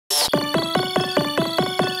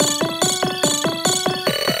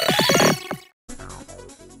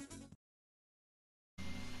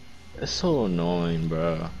It's so annoying,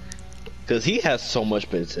 bro. Cause he has so much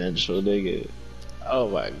potential, nigga. Oh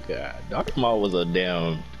my god, Darth Maul was a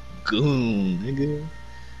damn goon, nigga.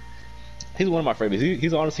 He's one of my favorites.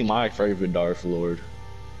 He's honestly my favorite Darth Lord.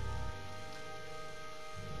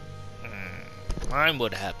 Mine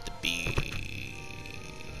would have to be.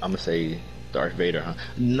 I'm gonna say Darth Vader, huh?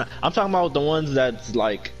 No, I'm talking about the ones that's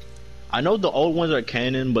like, I know the old ones are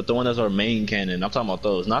canon, but the ones that are main canon, I'm talking about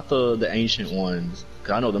those, not the ancient ones.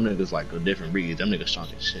 Cause I know them niggas like a different breed. Them niggas strong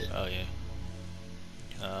as shit. Oh yeah.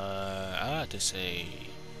 I have to say.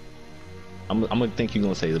 I'm gonna think you're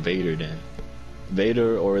gonna say the Vader then.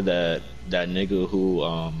 Vader or that nigga who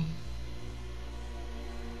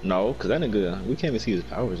no, cause that nigga we can't even see his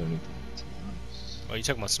powers or anything. Oh, you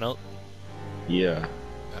talking about Snoke? Yeah.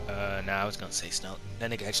 Nah, I was gonna say Snoke. That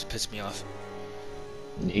nigga actually pissed me off.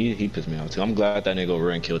 He pissed me off too. I'm glad that nigga over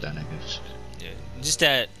and killed that nigga. Yeah, just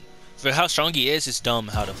that for how strong he is, it's dumb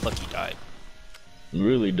how the fuck he died.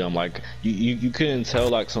 Really dumb. Like you couldn't tell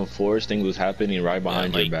like some force thing was happening right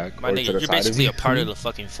behind your back. My or nigga, to the you're side basically of a part of the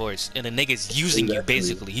fucking force, and the nigga's using you Exactly.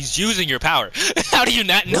 basically. He's using your power. How do you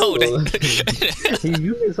not know that? He's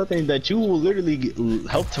using something that you will literally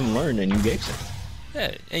helped him learn and you gave him.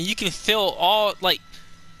 Yeah, and you can feel all like,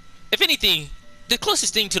 if anything, the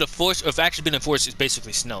closest thing to the force, of actually being in force, is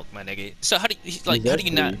basically Snoke, my nigga. So how do you how do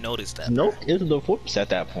you not notice that? Snoke is the force at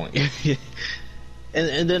that point.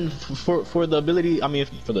 And then for the ability, I mean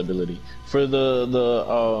for the ability, for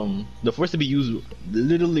the force to be used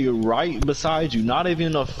literally right beside you, not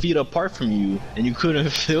even a feet apart from you, and you couldn't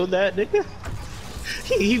feel that, nigga.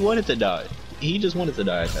 He wanted to die. He just wanted to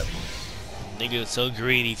die at that point. Nigga was so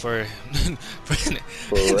greedy for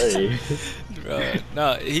Ray. Bro,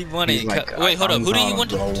 no, he wanted. Like, wait, hold up. Who did he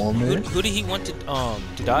want to? Woman. Who did he want to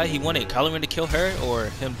die? He wanted Kylo Ren to kill her,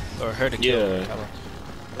 or him, or her to kill Kylo?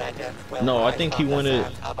 No, I think he wanted.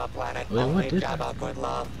 Wait, what did that?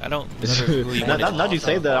 I don't remember who he wanted. Now you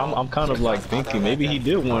say that, I'm kind of like thinking maybe he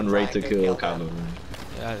did want Rey to kill Kylo Ren.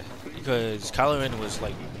 Yeah, because Kylo Ren was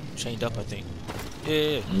like chained up, I think.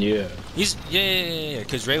 Yeah. He's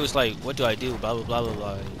because Rey was like, "What do I do?" Blah blah blah blah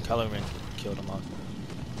blah. And Kylo Ren killed him off.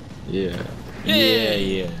 Yeah.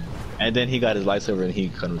 And then he got his lightsaber and he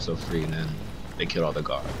cut himself free, and then they killed all the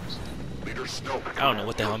guards. I don't know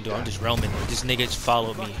what the hell I'm doing. I'm just roaming. This nigga just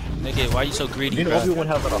followed me. Nigga, why are you so greedy, You know, bro? everyone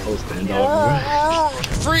having a whole standoff.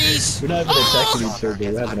 Freeze! We're not even attacking each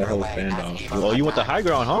other. We're having a whole standoff. Oh, you want the high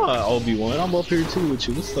ground, huh, Obi-Wan? I'm up here too with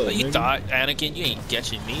you. What's up, But you nigga? thought, Anakin, you ain't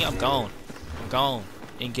getting me. I'm gone. I'm gone.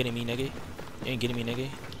 You ain't getting me, nigga. You ain't getting me, nigga.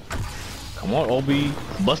 Come on, Obi.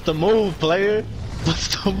 Bust the move, player.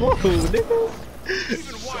 Bust the move, nigga.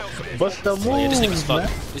 Bust the move. Oh, yeah, this nigga's fucked.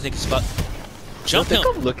 man. This nigga's fucked. Jump him.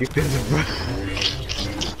 Come look at this, bro.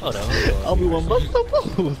 Hold on. Obi-Wan, bust the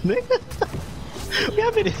move, nigga. We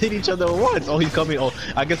haven't hit each other once. Oh, he's coming. Oh,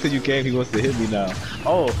 I guess because you came, he wants to hit me now.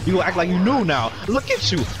 Oh, you act like you knew now. Look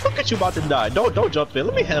at you. Look at you about to die. Don't jump in.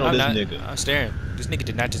 Let me handle this nigga. I'm staring. This nigga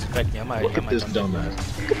did not disinfect me. Look at this dumbass.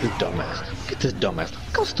 Look at this dumbass. Look at this dumbass.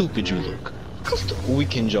 Look how stupid you look. Look how stupid.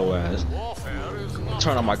 Weaken your ass.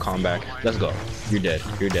 Turn on my comeback. Let's go. You're dead.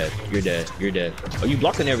 You're dead. You're dead. You're dead. Oh, you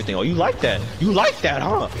blocking everything. Oh, you like that. You like that,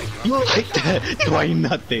 huh? You like that. You ain't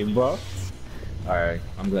nothing, bro. Alright.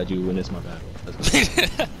 I'm glad you witnessed my battle. Let's go.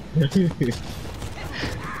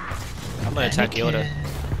 I'm gonna attack Yoda.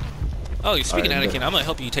 Oh, you're speaking Alright, Anakin. I'm gonna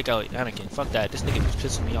help you take out Anakin. Fuck that. This nigga is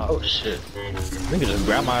pissing me off. Oh shit. Nigga just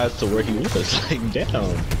grab my ass to where he was. Like,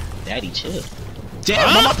 damn. Daddy, chill. Damn,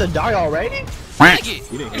 I'm about to die already?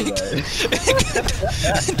 You didn't hear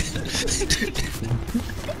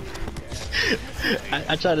that.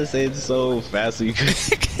 I tried to say it so fast so you could.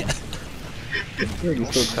 You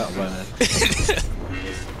still caught my ass.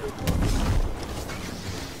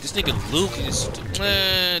 This nigga Luke is.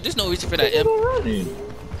 There's no reason for that.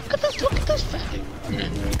 Look at this fag.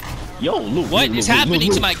 Yo, Luke. What is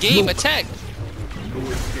happening to my game? Luke. Attack!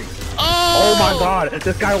 Oh my god,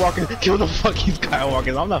 the Skywalker. Kill the fucking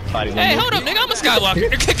Skywalkers. I'm not fighting them. Hey, hold up, nigga. I'm a Skywalker.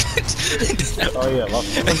 Oh yeah,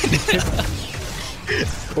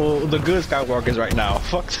 well, the good Skywalkers right now.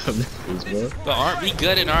 Fuck them niggas, bro. But aren't we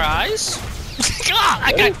good in our eyes? God,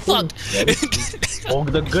 I got fucked. Oh,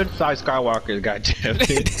 the good side Skywalkers, goddamn.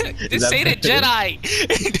 Just say the Jedi.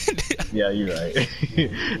 Yeah, you're right.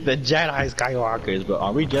 The Jedi Skywalkers, but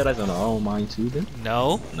are we Jedis on our own mind too then?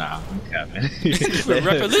 No. Nah, I'm capping. We're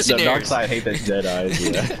revolutionaries. The dark side hate the Jedis,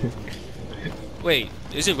 yeah. Wait,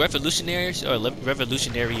 is it revolutionaries or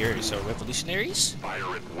revolutionaries or revolutionaries?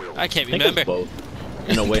 I can't I think remember. it's both.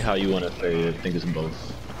 In a way how you want to say it, I think it's both.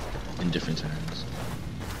 In different terms.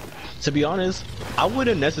 To be honest, I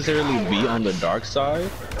wouldn't necessarily be on the dark side,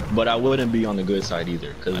 but I wouldn't be on the good side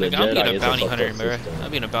either. Because the I'm being Jedi a is bounty a hunter, fucked bro. up system.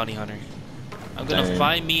 I'm being a bounty hunter. I'm gonna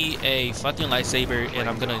find me a fucking lightsaber, and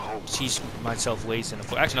I'm gonna teach myself ways in the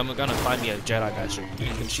Force. Actually, I'm gonna find me a Jedi master. You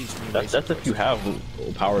can teach me ways. That's if you have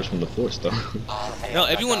powers from the Force, though. No,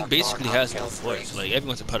 everyone basically has the Force. Like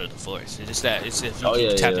everyone's a part of the Force. It's just that it's if you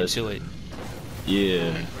can tap into it.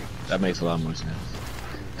 Yeah, that makes a lot more sense.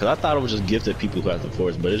 Cause I thought it was just gifted people who have the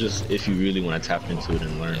Force, but it's just if you really want to tap into it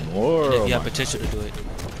and learn more. And if you have potential to do it.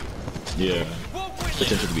 Yeah,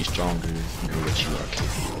 potential to be stronger than what you are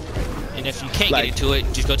capable. And if you can't get into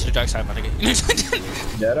it, just go to the dark side, my nigga.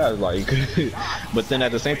 Yeah, that's like. But then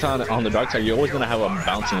at the same time, on the dark side, you're always gonna have a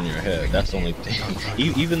bouncing in your head. That's the only thing.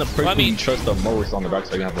 Even the person you trust the most on the dark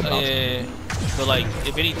side, you have a bouncing. Yeah, but like,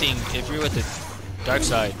 if anything, if you're with the dark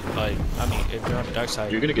side, like, I mean, if you're on the dark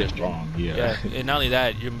side, you're gonna get strong. Yeah. Yeah, and not only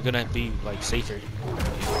that, you're gonna be like safer.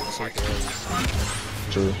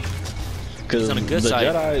 True. Because on the good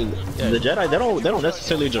side, the Jedi, they don't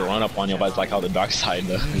necessarily just run up on your ass like how the dark side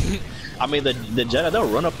does. I mean, the Jedi, they'll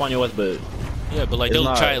run up on your ass, but yeah, but like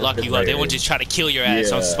they'll try to lock you up. They won't just try to kill your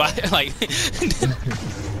ass on spot, like.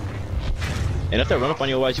 And if they run up on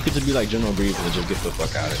your ass, you could just be like General Grievous and just get the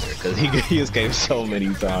fuck out of there, because he escaped so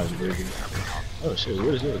many times. Oh shit,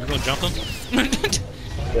 what is it? You gonna jump him?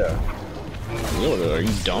 Yeah. Yo, are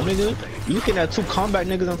you dumb, nigga? You looking at two combat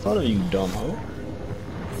niggas in front of you, dumb hoe.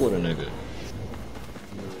 What a nigga.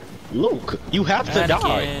 Luke, you have to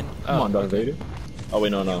die. Come on, Darth Vader. Oh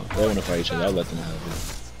wait, no, they want to fight each other. I'll let them have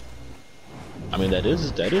it. I mean, that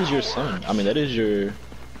is your son. I mean, that is your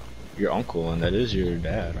uncle, and that is your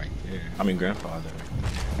dad right there. I mean, grandfather.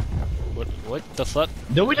 What the fuck?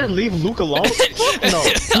 Don't we just leave Luke alone? No,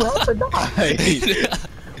 you have to die.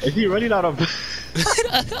 Is he running out of?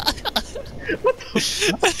 What the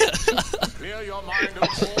fuck? Clear your mind of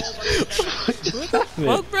What the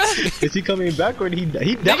fuck, bro? Is he coming back or he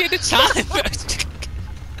died? Nigga, the time.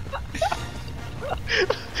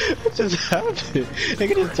 What just happened?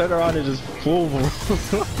 Nigga just turned around and just full.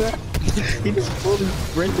 He just fully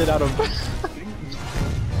sprinted out of.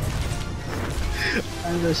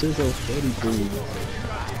 That shit's so funny, dude.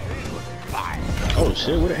 Oh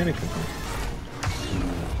shit, where the Anakin come from?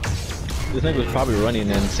 This nigga was probably running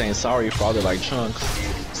and saying sorry father like Chunks.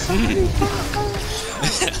 Sorry father.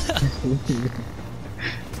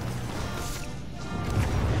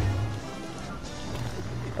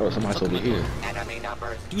 Oh, somebody's over here.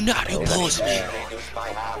 Do not oppose me.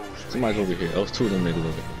 Somebody's over here. Oh, it's two of them niggas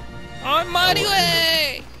over here. On my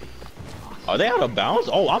way. Are they out of bounds?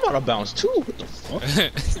 Oh, I'm out of bounds too. What the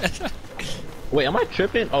fuck? Wait, am I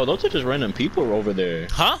tripping? Oh, those are just random people over there.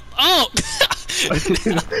 Huh? Oh!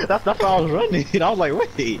 that's why I was running. I was like,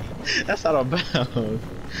 wait, that's out of bounds.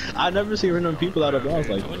 I never see random people out of bounds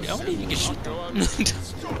like that. I wonder if you can shoot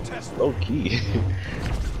them. Low key.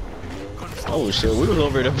 Oh shit, we was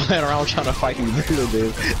over there playing around trying to fight these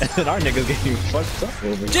niggas, and then our niggas getting fucked up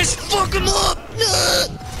over there. Just fuck them up!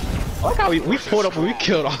 I like how we pulled up and we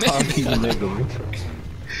killed all these niggas.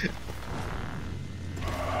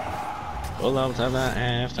 Well, I'm talking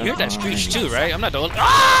after. You heard that screech too, right? I'm not the only.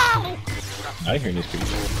 Ah! I didn't hear any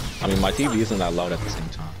screech. I mean, my TV isn't that loud at the same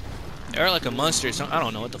time. Or like a monster or something. I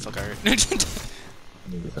don't know what the fuck I heard. Is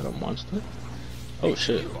that a monster? Oh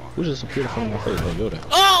shit. Who just appeared in front of my face? Oh, Yoda.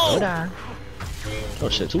 Oh! Yoda. Oh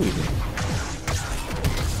shit, too easy.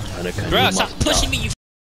 Bro, stop pushing me, you.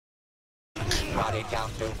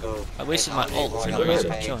 I wasted my ult for no reason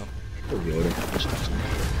to kill him.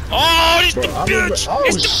 Oh, it's the bitch!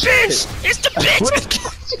 It's the bitch! It's the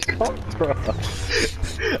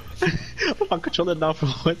bitch! Put my controller down for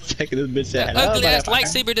 1 second. This bitch said, ugly ass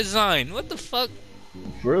lightsaber design. What the fuck?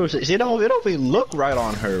 Bro, she don't even look right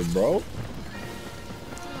on her, bro.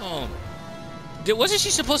 Oh. Wasn't she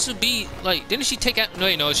supposed to be like? Didn't she take out?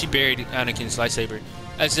 No, she buried Anakin's lightsaber,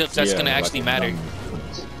 as if that's gonna actually matter.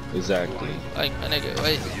 Exactly. Like, nigga,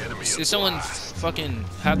 wait. If someone fucking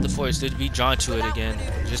have the Force, they'd be drawn to it again,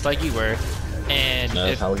 just like you were. And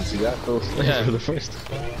that's how easy that goes. Yeah. For the first.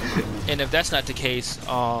 And if that's not the case,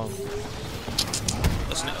 oh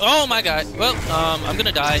my god. Well, I'm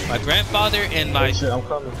gonna die. My grandfather and my. Oh, shit, I'm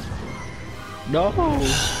coming. No.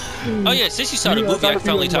 Oh yeah, since you saw the movie, I can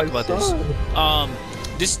finally talk about this.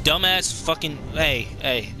 This dumbass fucking hey.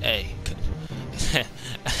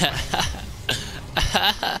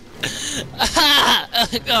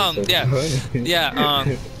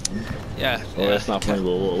 Yeah. Well, that's not funny.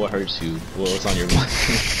 But what hurts you? What's on your mind?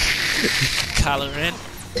 Kylo Ren.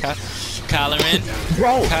 Kylo Ren.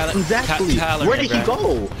 Bro, exactly. Where did he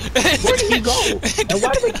go? Where did he go? And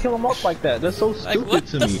why did they kill him off like that? That's so stupid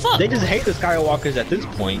to me. They just hate the Skywalkers at this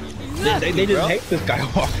point. They just hate the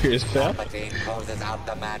Skywalkers, fam.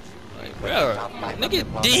 Like, bro, nigga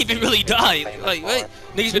didn't even really die. Like, what?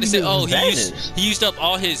 Niggas gonna say, oh, he used up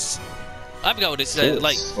all his. I forgot what it said.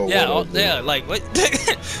 Like, yeah, like what?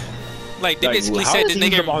 Like they basically said this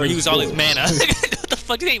nigga used all his mana. What the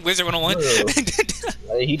fuck? He ain't Wizard 101.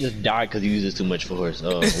 He just died because he uses too much force.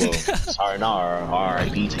 Oh, well, sorry, no,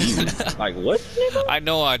 R.I.P. to you. Like, what? I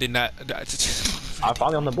know I did not. I'm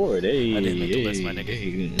finally on the board. Hey, I didn't make the list, my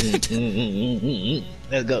nigga.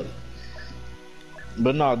 Let's go.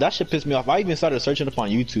 But no, that shit pissed me off. I even started searching up on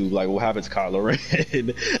YouTube, like, what happens to Kylo Ren?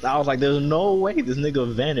 And I was like, there's no way this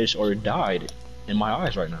nigga vanished or died in my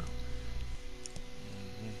eyes right now.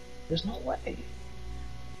 There's no way.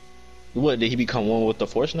 What, did he become one with the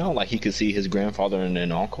Force now? Like, he could see his grandfather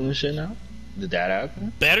and uncle and shit now? Did that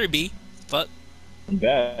happen? Better be. Fuck.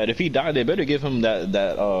 Bad. If he died, they better give him that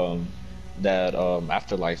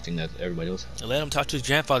afterlife thing that everybody else has. Let him talk to his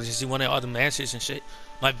grandfather since he wanted all the answers and shit.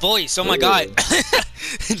 My voice, oh my god.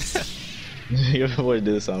 Your voice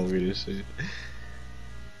did sound weird as shit.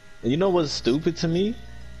 You know what's stupid to me?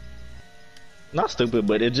 Not stupid,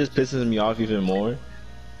 but it just pisses me off even more.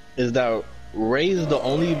 Is that Rey's the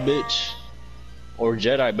only bitch or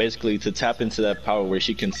Jedi basically to tap into that power where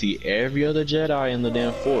she can see every other Jedi in the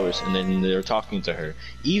damn Force, and then they're talking to her.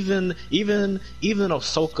 Even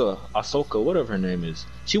Ahsoka, whatever her name is,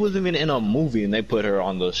 she wasn't even in a movie and they put her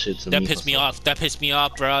on those shits. That pissed me off. That pissed me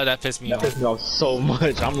off, bro. That pissed me off. That pissed me off so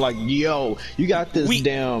much. I'm like, yo, you got this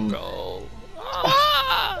damn. Bro.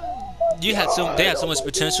 They had so much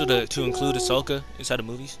potential to include Ahsoka inside the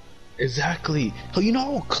movies. Exactly. So you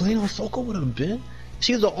know how clean Ahsoka would have been?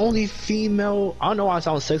 She's the only female. I don't know why I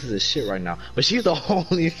sound sexist as shit right now, but she's the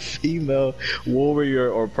only female warrior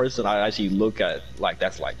or person I actually look at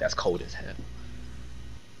that's cold as hell.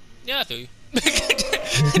 Yeah, I feel you.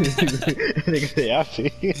 Yeah, I feel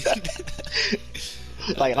you.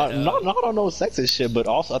 Like, not on no sexist shit, but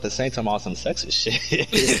also at the same time on some sexist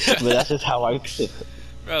shit. But that's just how I feel.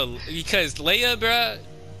 Bro, because Leia, bro,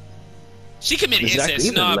 she committed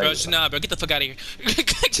incest. Nah, bro, get the fuck out of here.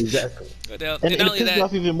 Exactly. And it pisses me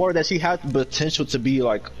off even more that she had the potential to be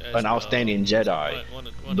like an outstanding Jedi,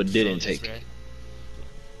 but didn't take it.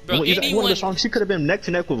 Bro, she could have been neck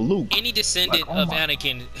to neck with Luke. Any descendant of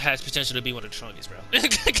Anakin has potential to be one of the strongest, bro.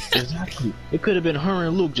 Exactly. It could have been her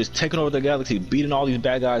and Luke just taking over the galaxy, beating all these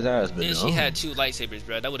bad guys' ass. But and she had 2 lightsabers,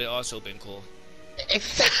 bro. That would have also been cool.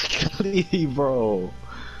 Exactly, bro.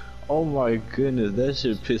 Oh my goodness, that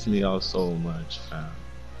shit pissed me off so much, fam.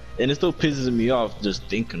 And it still pisses me off just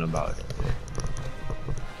thinking about it.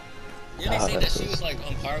 Didn't they say that she was like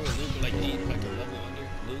on par with Luke, like a level under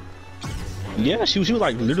Luke? Yeah, she was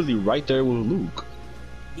like literally right there with Luke.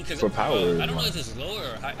 Because for power. I don't know if it's lower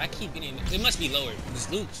or high. I keep getting it must be lower because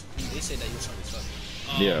Luke. They said that he was strong as fuck.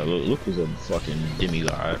 Yeah, Luke was a fucking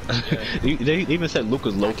demigod. Yeah. they even said Luke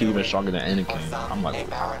was low-key even stronger than Anakin. I'm like,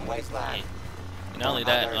 wow. Not only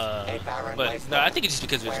that, but no, I think it's just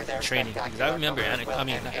because of his training. Because I remember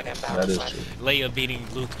Leia beating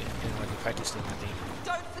Luke in like a practice thing, I think.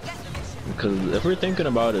 Because if we're thinking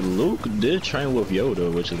about it, Luke did train with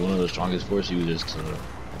Yoda, which is one of the strongest Force users to,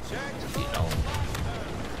 you know.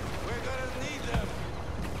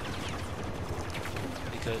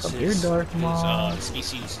 Because his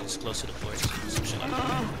species is close to the Force. Some shit like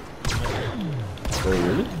that. Oh,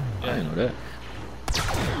 really? Yeah. I didn't know that.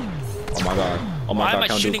 Oh my god. Oh my god. Why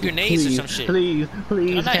am I shooting grenades or some shit? Please.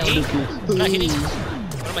 I'm not hitting. I'm not hitting.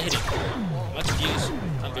 What am I hitting? I'm confused.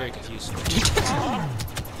 I'm very confused.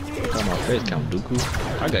 On my face, Count Dooku.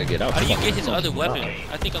 I gotta get out. How do you get his other weapon?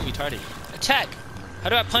 I think I'm retarded. Attack! How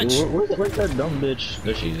do I punch? Where's that dumb bitch?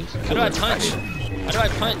 There she is. How do I punch? How do I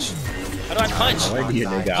punch? How do I punch?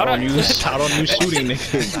 I don't use shooting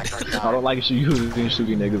niggas. I don't like using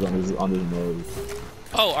shooting niggas on this mode.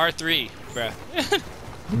 Oh, R3, bruh.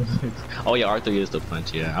 Oh yeah, R3 is the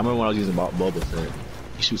punch. Yeah, I remember when I was using Boba Fett.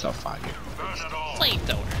 He shoots out fire.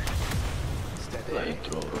 Flamethrower.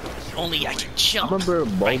 Only I can jump. I remember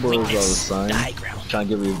Boba's son trying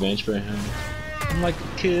to get revenge for him. I'm like,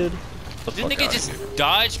 kid. This nigga just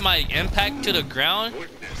dodged my impact to the ground.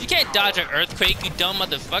 You can't dodge an earthquake, you dumb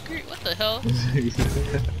motherfucker. What the hell? The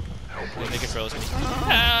nigga froze me.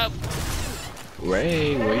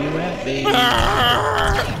 Ray, where you at, baby?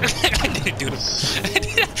 I didn't do this.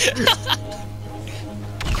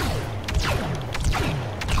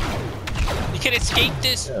 You can't escape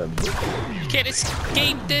this. You can't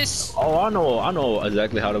escape this. Oh, I know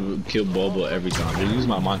exactly how to kill Boba every time. Just use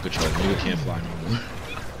my mind control. Nigga can't fly no more.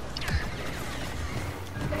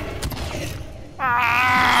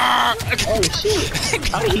 Oh shit!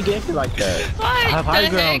 How did he get me like that? What I have high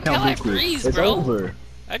ground, How I Count Dooku. freeze, It's bro? over.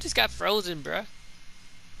 I just got frozen, bro.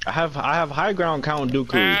 I have high ground, Count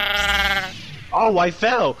Dooku. Oh, I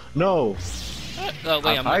fell. No. Oh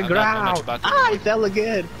wait, I'm high ground. I fell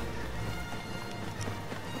again.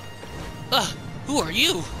 Who are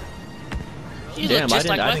you? You Damn, look just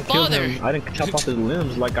like my father. Kill him. I didn't chop off his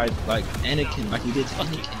limbs like Anakin, like he did to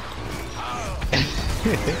Anakin.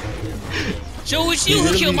 So it's you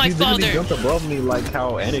who killed my father. He jumped above me like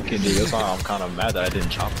how Anakin did. That's why I'm kind of mad that I didn't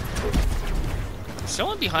chop him.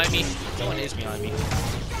 Someone behind me. Someone is behind me. They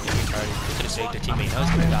could have saved their teammate. That was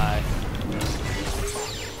gonna die.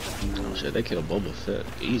 Oh shit, they killed Boba Fett.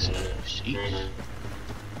 Easy. Sheesh.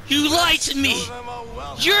 You lied to me!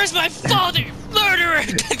 You're my father! Murderer!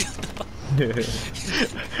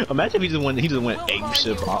 Imagine if he just went ape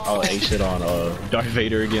shit on Darth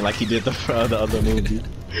Vader again like he did the other movie.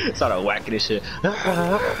 Started whacking this shit. I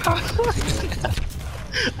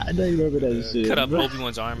don't remember that shit. Cut up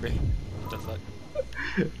Obi-Wan's arm, bro. What the fuck?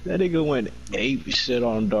 That nigga went ape shit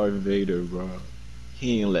on Darth Vader, bro.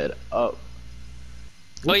 He ain't let up.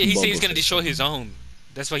 Oh yeah, he said he's gonna destroy his own.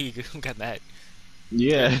 That's why he got mad.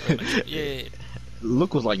 Yeah. Yeah.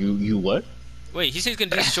 Luke was like, you what? Wait, he said he's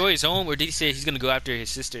gonna destroy his home, or did he say he's gonna go after his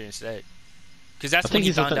sister instead? Because that's I think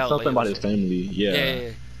when he found out something about his family.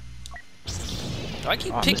 Yeah. I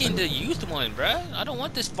keep picking the youth one, bruh. I don't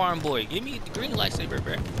want this farm boy. Give me the green lightsaber,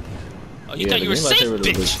 bruh. Oh, you thought you were safe,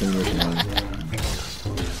 bitch.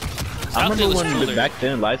 I remember when back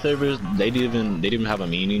then lightsabers they didn't even have a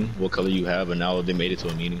meaning what color you have, and now they made it to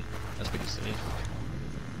a meaning. That's pretty sick.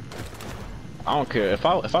 I don't care if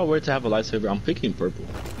I were to have a lightsaber, I'm picking purple.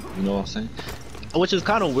 You know what I'm saying? Which is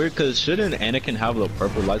kind of weird because shouldn't Anakin have the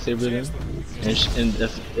purple lightsaber then? And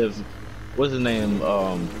if what's his name?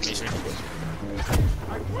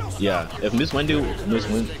 Yeah, if Mace Windu,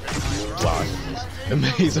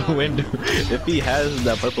 if he has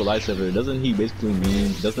that purple lightsaber, doesn't that basically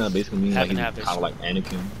mean like he's kind of like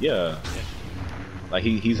Anakin? Yeah. Like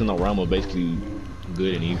he's in the realm of basically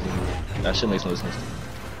good and evil. That shit makes no sense to me.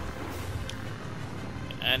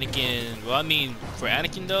 Anakin, well, I mean, for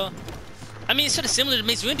Anakin though, I mean, it's sort of similar to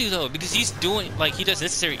Mace Windu though, because he's doing, like, he does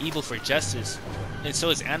necessary evil for justice, and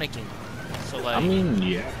so is Anakin. So like, I mean,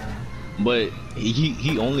 yeah, but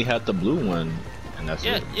he only had the blue one, and that's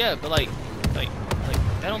it. Yeah, but like that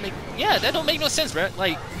don't make no sense, bro.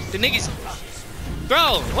 Like the niggas,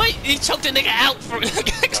 bro, what? He choked the nigga out for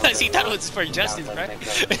because he thought it was for justice, bro.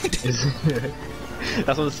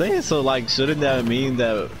 That's what I'm saying. So like, shouldn't that mean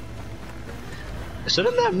that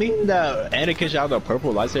Anakin should have the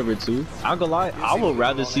purple lightsaber too? I'm gonna lie, I would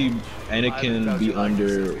rather see Anakin be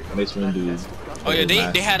under Mace Windu. Oh yeah,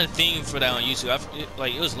 they had a theme for that on YouTube.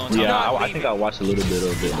 Like, it was a long time ago. Yeah, I think I watched a little bit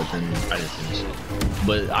of it, but then I didn't finish it.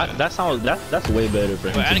 But that's way better for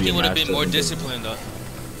him. But Anakin would have been more disciplined though.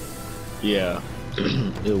 Yeah,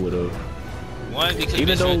 it would have. One, because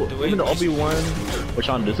even though Obi-Wan was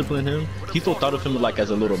trying to discipline him, he still thought of him like as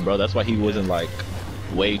a little brother. That's why he wasn't like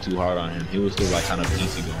way too hard on him. He was still like kind of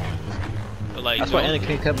easy going. But like, that's why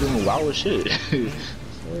Anakin kept doing wild shit.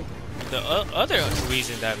 The other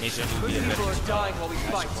reason that Mace Windu would be a better not only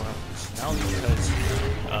because like how he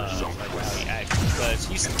acts, because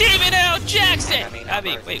he's Stephen L. Jackson. I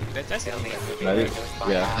mean, wait, that's it.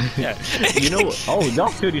 Yeah. You know,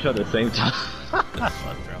 y'all killed each other at the same time.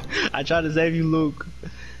 I tried to save you, Luke,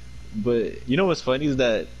 but you know what's funny is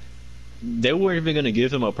that they weren't even gonna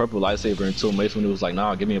give him a purple lightsaber until Mace Windu was like,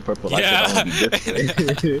 "Nah, give me a purple lightsaber. I wanna be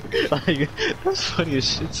different." Like, that's funny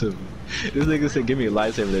as shit to me. This nigga said, "Give me a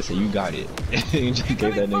lightsaber." They said, "You got it." And he just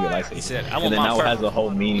gave that nigga a lightsaber. He said, and then now it has a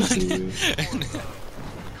whole meaning to it.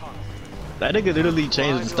 That nigga literally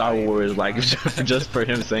changed Star Wars like just for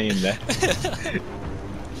him saying that.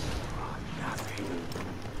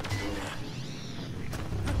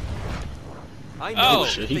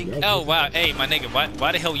 Oh wow, hey my nigga,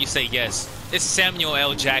 why the hell you say yes? It's Samuel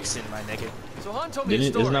L. Jackson, my nigga. So Han told me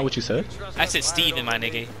Isn't that what you said? I said Steven, my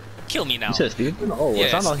nigga. Kill me now. You said Steven? Oh, yes.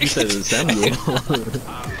 It sounded like you said Samuel.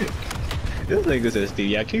 This nigga said Steve.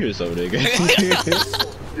 Yeah, kill yourself, nigga.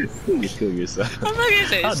 Please kill yourself. I'm not gonna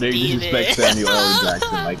say How dare you respect Samuel L.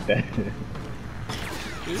 Jackson like that?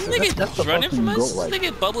 This nigga's running from us? This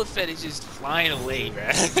nigga Boba Fett is just flying away,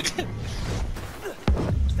 bruh.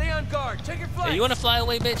 Stay on guard. Take your flight. Hey, you wanna fly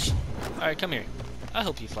away, bitch? Alright, come here. I'll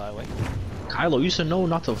help you fly away. Kylo, you should know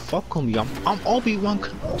not to fuck on me. I'm Obi-Wan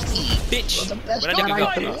Kenobi. Bitch. The best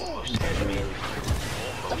Jedi to live.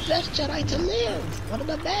 The best Jedi to live. One of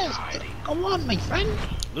the best. Come on, my friend.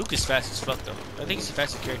 Luke is fast as fuck, though. I think he's the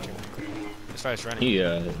fastest character as far as running.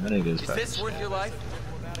 Yeah, that nigga is fast. Is this worth your life?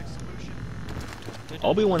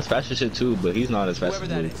 Obi-Wan's fast as shit too, but he's not as fast as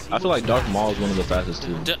Luke. I feel like Darth Maul is one of the fastest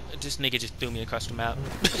too. This nigga just threw me across the map.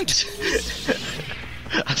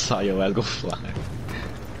 I saw your ass go fly.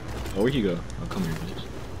 Oh, where'd you go? Oh, come here, bitch.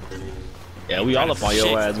 Yeah, we all up on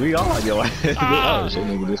your ass. We all on your ass. Oh, shit,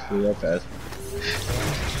 nigga just flew that fast.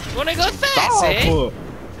 Wanna go fast, eh?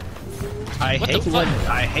 I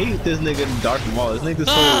hate this nigga Darth Maul. This nigga's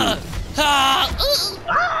so.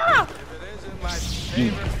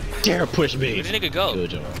 You dare push me? Where'd the nigga go? Good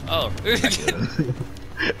job. Oh.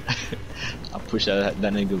 I push that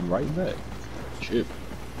nigga right back. Shit.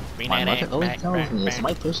 My mother always tells me if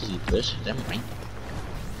somebody pushes you, push them right.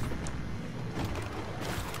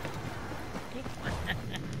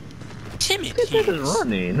 Timid. This nigga's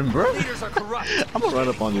running, bro. I'm gonna run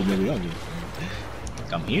up on you, nigga.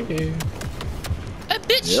 Come here. A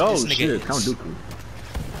bitch. Yo, this nigga shit, Count Dooku.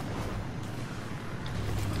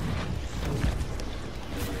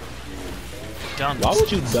 Dumb. Why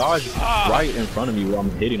would you dodge right in front of me while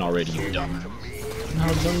I'm hitting already, you dumb?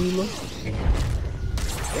 How dumb you look?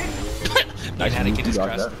 Nice move, you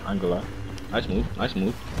dodged that. I ain't gonna lie. Nice move, nice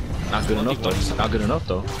move. Not good enough though. Not good enough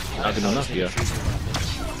though. Not good enough, yeah.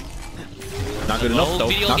 Not good enough though.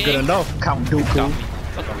 Not good enough. Count Dooku.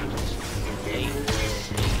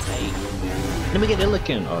 Let me get that look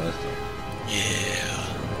in. Oh, that's tough.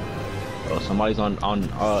 Yeah. Oh, somebody's on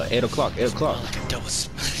 8 o'clock. 8 o'clock.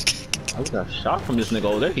 I got shot from this nigga.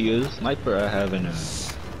 Oh, there he is. Sniper I have in there.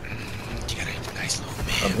 You got a nice little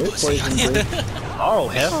man pussy. Oh,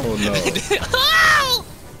 hell no.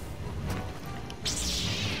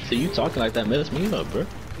 So you talking like that messed me up, bro.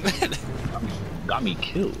 Got me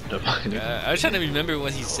killed. I was trying to remember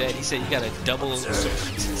what he said. He said you got a double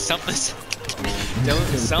something.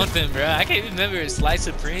 Something, bro. I can't remember. Slice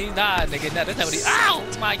Supreme? Nah, nigga. Nah, that's not what he. Ow!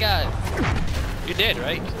 My God. You're dead,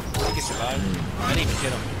 right? I think it's alive. I didn't even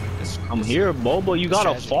hit him. I'm here, Bobo. You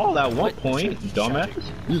gotta fall at one point, dumbass.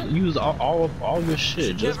 Use all your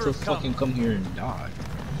shit just to fucking come here and die.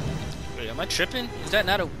 Wait, am I tripping? Is that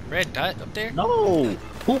not a red dot up there? No.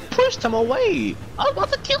 Who pushed him away? I was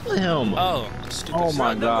about to kill him. Oh, stupid. Oh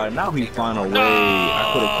my God! Now he's flying away.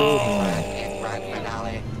 I could have killed him.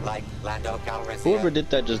 Whoever did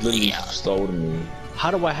that just literally stole me.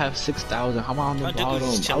 How do I have 6,000? How am I on the bottom? I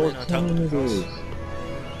was killing this.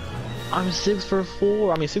 I'm 6 for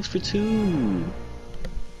 4. I mean 6 for 2.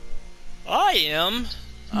 I am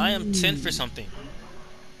 10 for something.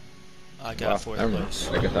 I got 4th place.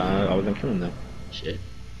 I guess I wasn't killing them. Shit.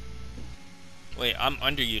 Wait, I'm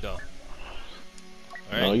under you though.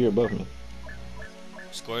 Alright. No, you're above me.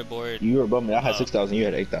 Scoreboard. You were above me. I had 6,000. You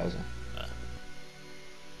had 8,000.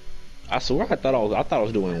 I swear I thought I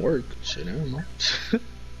was doing work. Shit, I don't know.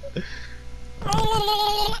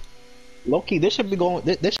 Loki, this should be going.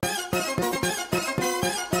 This